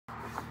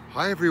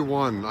Hi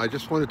everyone, I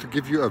just wanted to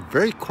give you a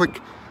very quick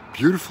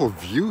beautiful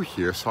view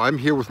here. So I'm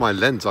here with my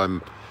lens.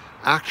 I'm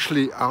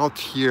actually out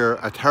here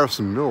at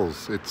Harrison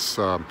Mills. It's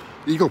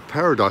Eagle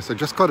Paradise. I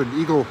just got an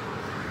eagle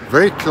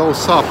very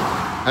close up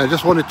and I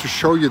just wanted to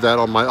show you that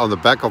on the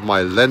back of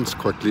my lens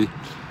quickly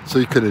so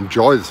you can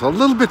enjoy this. A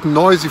little bit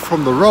noisy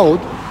from the road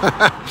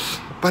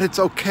but it's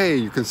okay.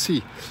 You can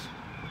see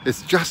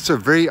it's just a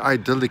very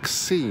idyllic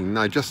scene.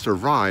 I just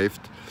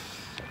arrived.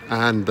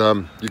 And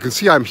you can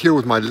see I'm here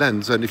with my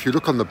lens, and if you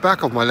look on the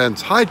back of my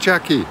lens, hi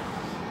Jackie,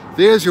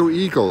 there's your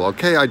eagle.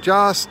 Okay, I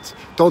just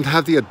don't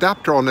have the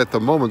adapter on at the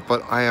moment,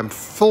 but I am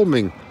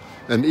filming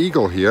an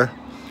eagle here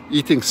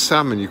eating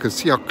salmon. You can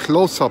see how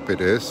close up it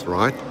is,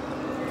 right?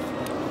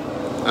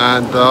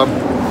 And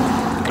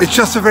it's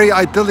just a very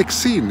idyllic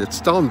scene.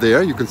 It's down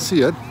there, you can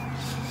see it.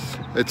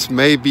 It's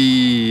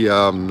maybe,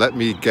 let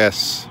me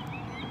guess,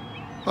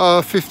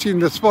 15,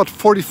 that's about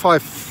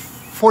 45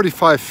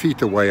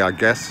 feet away, I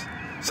guess.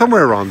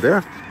 Somewhere around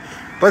there.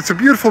 But it's a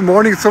beautiful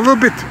morning. It's a little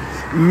bit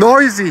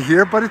noisy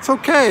here, but it's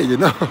okay, you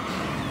know.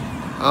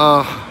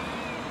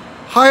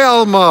 Hi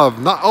Alma.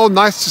 Oh,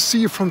 nice to see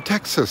you from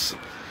Texas.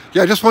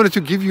 Yeah, I just wanted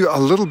to give you a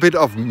little bit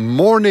of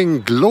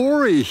morning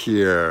glory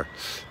here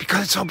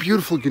because it's so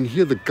beautiful. You can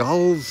hear the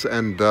gulls,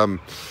 and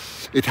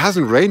it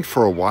hasn't rained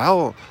for a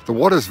while. The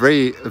water is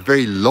very,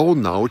 very low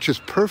now, which is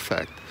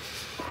perfect.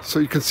 So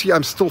you can see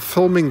I'm still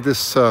filming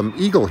this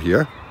eagle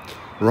here.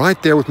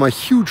 Right there with my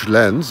huge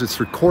lens. It's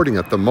recording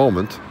at the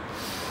moment.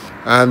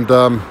 And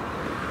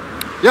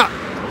yeah,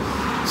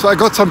 so I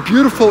got some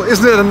beautiful,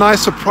 isn't it a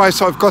nice surprise?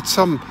 So I've got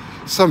some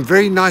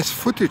very nice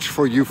footage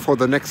for you for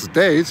the next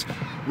days,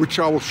 which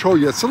I will show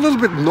you. It's a little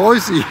bit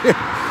noisy here.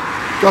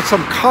 Got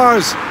some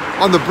cars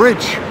on the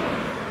bridge,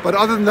 but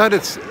other than that,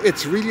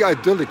 it's really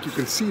idyllic. You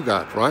can see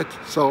that, right?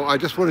 So I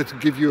just wanted to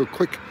give you a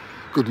quick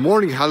good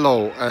morning,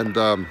 hello, and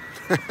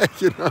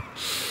you know,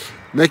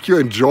 make you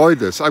enjoy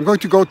this. I'm going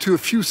to go to a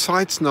few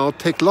sites now,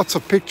 take lots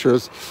of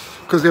pictures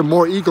because there are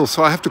more eagles,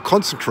 so I have to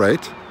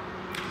concentrate.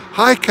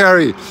 Hi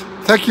Carrie,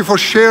 thank you for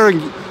sharing.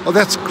 Oh,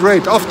 that's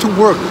great. Off to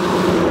work.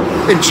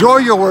 Enjoy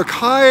your work.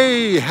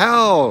 Hi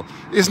Hal,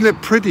 isn't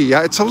it pretty?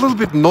 Yeah, it's a little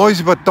bit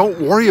noisy, but don't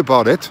worry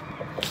about it.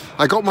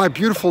 I got my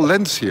beautiful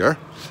lens here,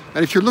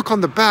 and if you look on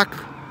the back,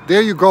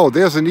 there you go,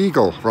 there's an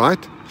eagle,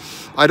 right?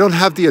 I don't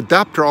have the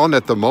adapter on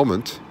at the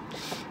moment,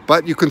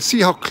 but you can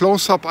see how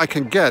close up I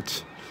can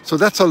get. So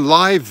that's a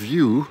live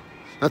view.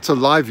 That's a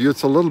live view.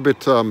 It's a little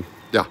bit,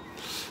 yeah,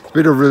 a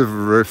bit of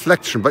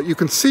reflection, but you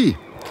can see.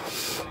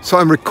 So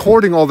I'm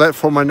recording all that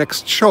for my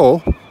next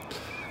show.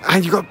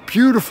 And you got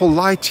beautiful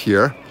light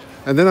here.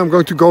 And then I'm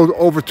going to go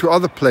over to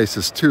other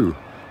places too.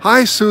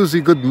 Hi, Susie.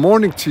 Good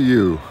morning to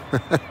you.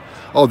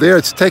 Oh, there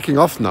it's taking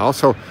off now.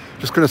 So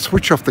just going to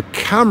switch off the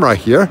camera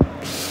here.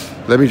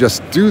 Let me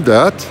just do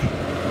that.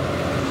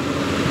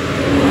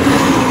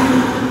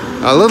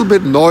 A little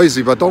bit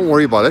noisy, but don't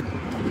worry about it.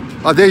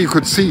 There you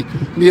could see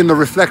me in the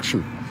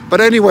reflection. But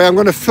anyway, I'm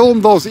going to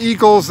film those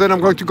eagles, then I'm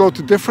going to go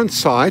to different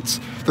sites.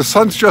 The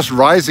sun's just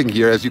rising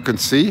here, as you can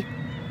see.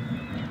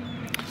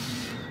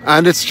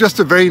 And it's just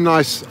a very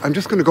nice... I'm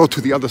just going to go to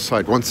the other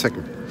side, 1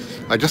 second.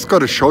 I just got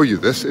to show you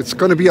this. It's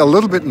going to be a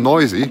little bit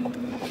noisy,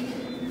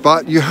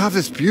 but you have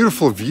this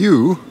beautiful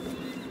view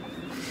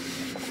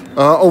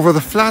over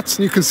the flats,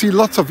 and you can see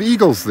lots of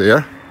eagles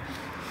there.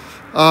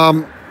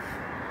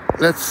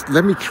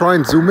 Let me try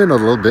and zoom in a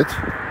little bit.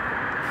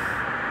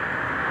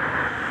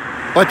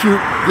 But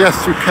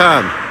yes, you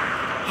can.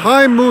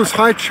 Hi Moose,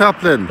 hi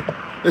Chaplin.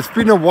 It's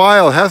been a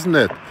while, hasn't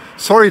it?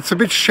 Sorry, it's a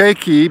bit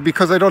shaky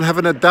because I don't have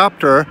an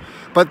adapter,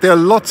 but there are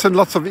lots and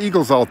lots of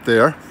eagles out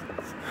there.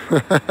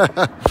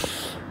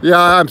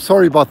 Yeah, I'm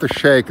sorry about the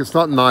shake. It's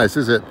not nice,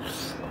 is it?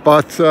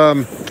 But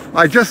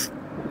I just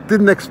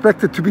didn't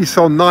expect it to be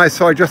so nice,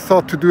 so I just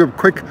thought to do a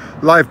quick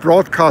live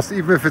broadcast,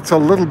 even if it's a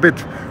little bit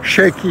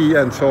shaky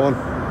and so on.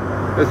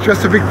 There's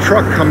just a big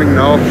truck coming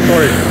now,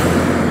 sorry.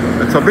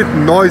 It's a bit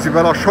noisy,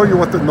 but I'll show you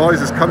what the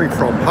noise is coming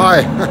from.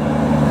 Hi.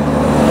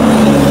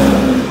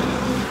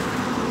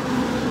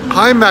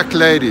 Hi, Mac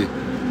Lady.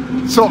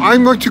 So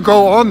I'm going to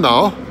go on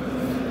now.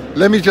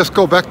 Let me just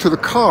go back to the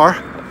car.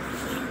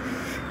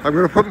 I'm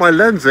going to put my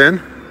lens in.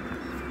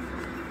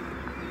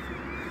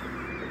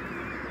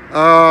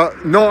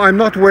 No, I'm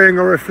not wearing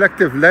a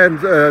reflective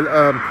lens.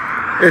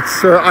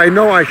 I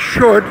know I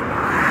should.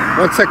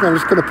 1 second, I'm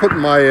just going to put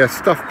my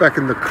stuff back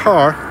in the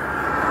car.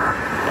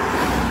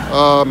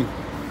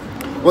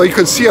 Well, you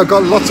can see I've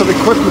got lots of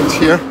equipment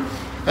here,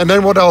 and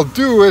then what I'll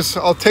do is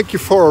I'll take you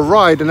for a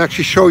ride and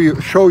actually show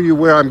you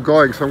where I'm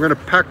going. So I'm going to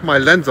pack my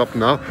lens up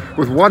now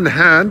with one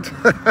hand.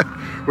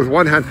 With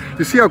one hand.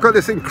 You see, I've got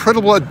this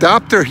incredible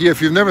adapter here.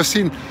 If you've never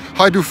seen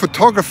how I do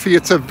photography,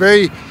 it's a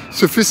very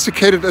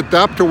sophisticated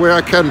adapter where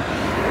I can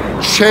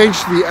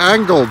change the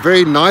angle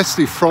very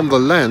nicely from the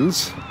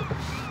lens.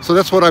 So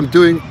that's what I'm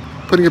doing,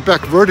 putting it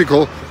back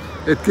vertical.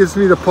 It gives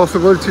me the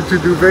possibility to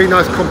do very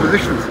nice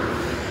compositions.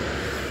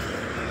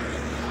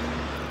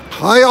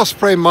 Hi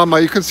Osprey Mama,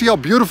 you can see how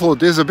beautiful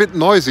it is, a bit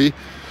noisy,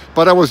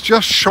 but I was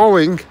just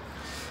showing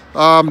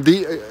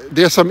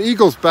There's some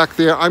eagles back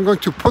there. I'm going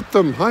to put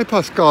them, hi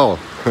Pascal.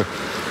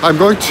 I'm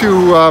going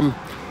to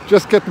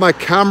just get my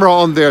camera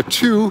on there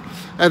too,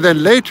 and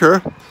then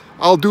later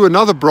I'll do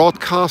another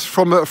broadcast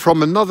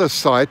from another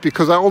side,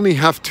 because I only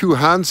have two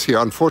hands here,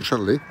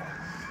 unfortunately.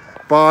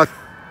 But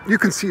you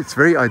can see it's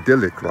very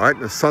idyllic, right?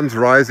 The sun's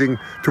rising.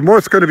 Tomorrow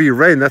it's going to be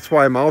rain, that's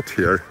why I'm out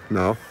here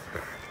now.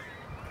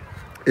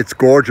 It's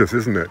gorgeous,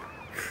 isn't it?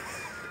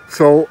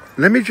 So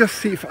let me just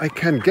see if I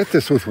can get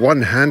this with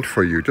one hand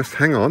for you. Just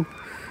hang on,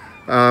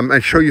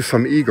 and show you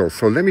some eagles.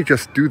 So let me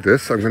just do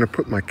this. I'm going to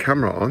put my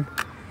camera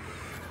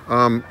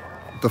on.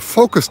 The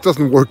focus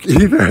doesn't work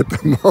either at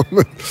the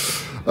moment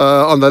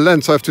on the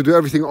lens, so I have to do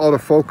everything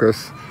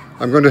autofocus.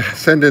 I'm going to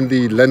send in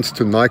the lens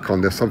to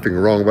Nikon. There's something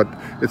wrong, but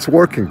it's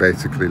working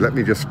basically. Let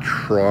me just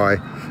try.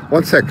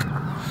 One sec.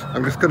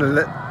 I'm going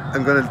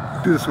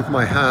to do this with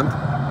my hand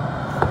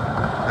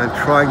and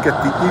try and get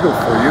the eagle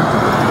for you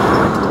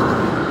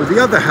with the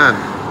other hand.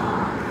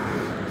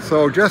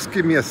 So just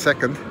give me a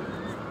second.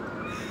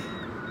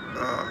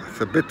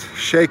 It's a bit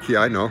shaky,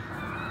 I know,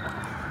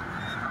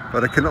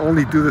 but I can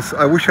only do this.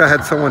 I wish I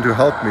had someone to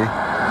help me.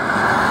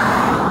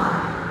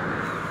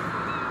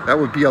 That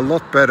would be a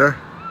lot better.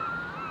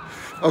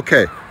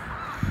 Okay,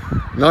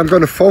 now I'm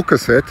going to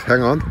focus it.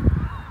 Hang on.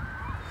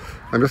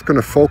 I'm just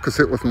going to focus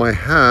it with my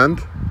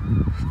hand.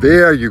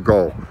 There you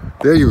go.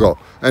 There you go.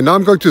 And now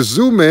I'm going to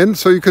zoom in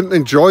so you can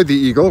enjoy the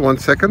eagle. One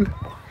second.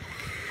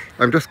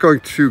 I'm just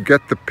going to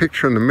get the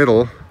picture in the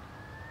middle.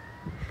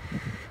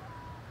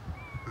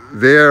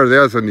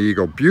 There's an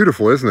eagle.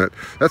 Beautiful, isn't it?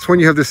 That's when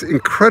you have this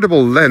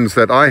incredible lens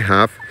that I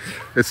have.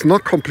 It's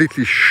not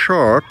completely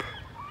sharp.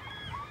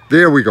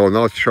 There we go.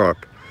 Now it's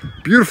sharp.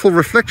 Beautiful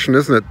reflection,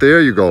 isn't it? There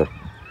you go.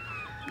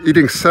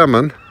 Eating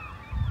salmon.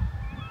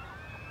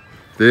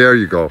 There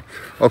you go.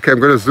 Okay, I'm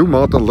going to zoom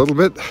out a little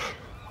bit.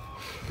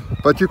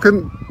 But you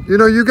can,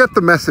 you get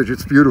the message.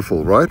 It's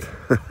beautiful, right?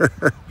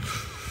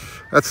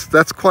 That's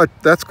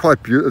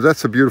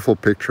a beautiful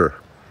picture.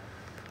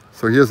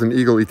 So here's an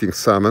eagle eating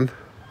salmon.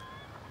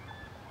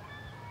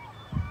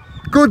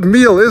 Good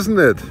meal, isn't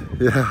it?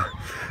 Yeah.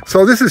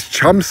 So this is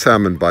chum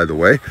salmon, by the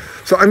way.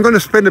 So I'm going to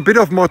spend a bit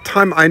of more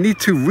time. I need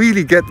to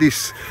really get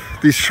these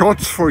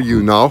shots for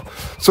you now.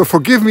 So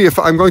forgive me if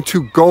I'm going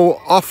to go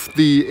off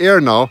the air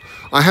now.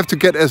 I have to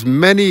get as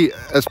many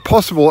as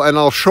possible, and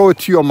I'll show it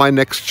to you on my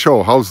next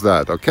show. How's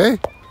that? Okay?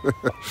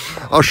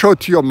 I'll show it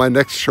to you on my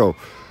next show.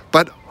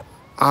 But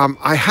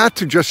I had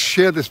to just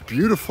share this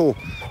beautiful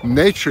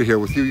nature here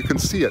with you. You can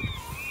see it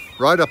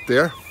right up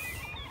there.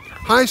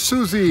 Hi,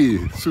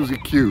 Susie. Susie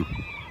Q.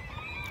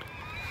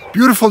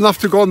 Beautiful enough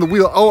to go on the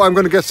wheel. Oh, I'm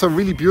going to get some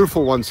really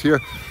beautiful ones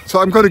here. So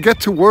I'm going to get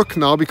to work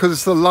now, because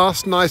it's the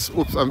last nice...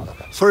 Oops, I'm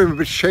sorry, I'm a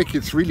bit shaky.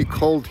 It's really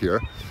cold here.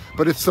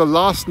 But it's the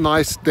last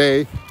nice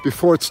day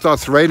before it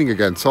starts raining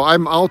again. So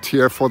I'm out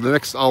here for the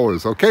next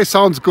hours. Okay,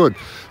 sounds good.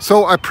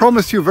 So I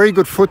promise you very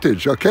good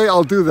footage. Okay,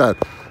 I'll do that.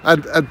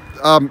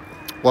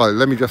 Well,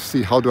 let me just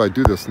see. How do I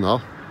do this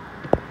now?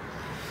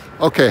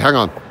 Okay, hang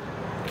on.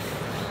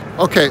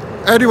 Okay,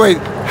 anyway,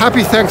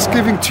 happy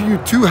Thanksgiving to you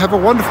too. Have a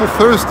wonderful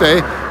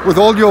Thursday with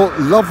all your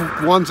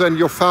loved ones and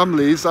your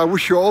families. I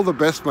wish you all the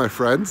best, my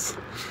friends.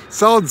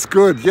 Sounds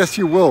good. Yes,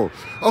 you will.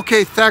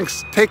 Okay,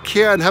 thanks. Take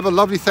care and have a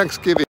lovely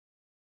Thanksgiving.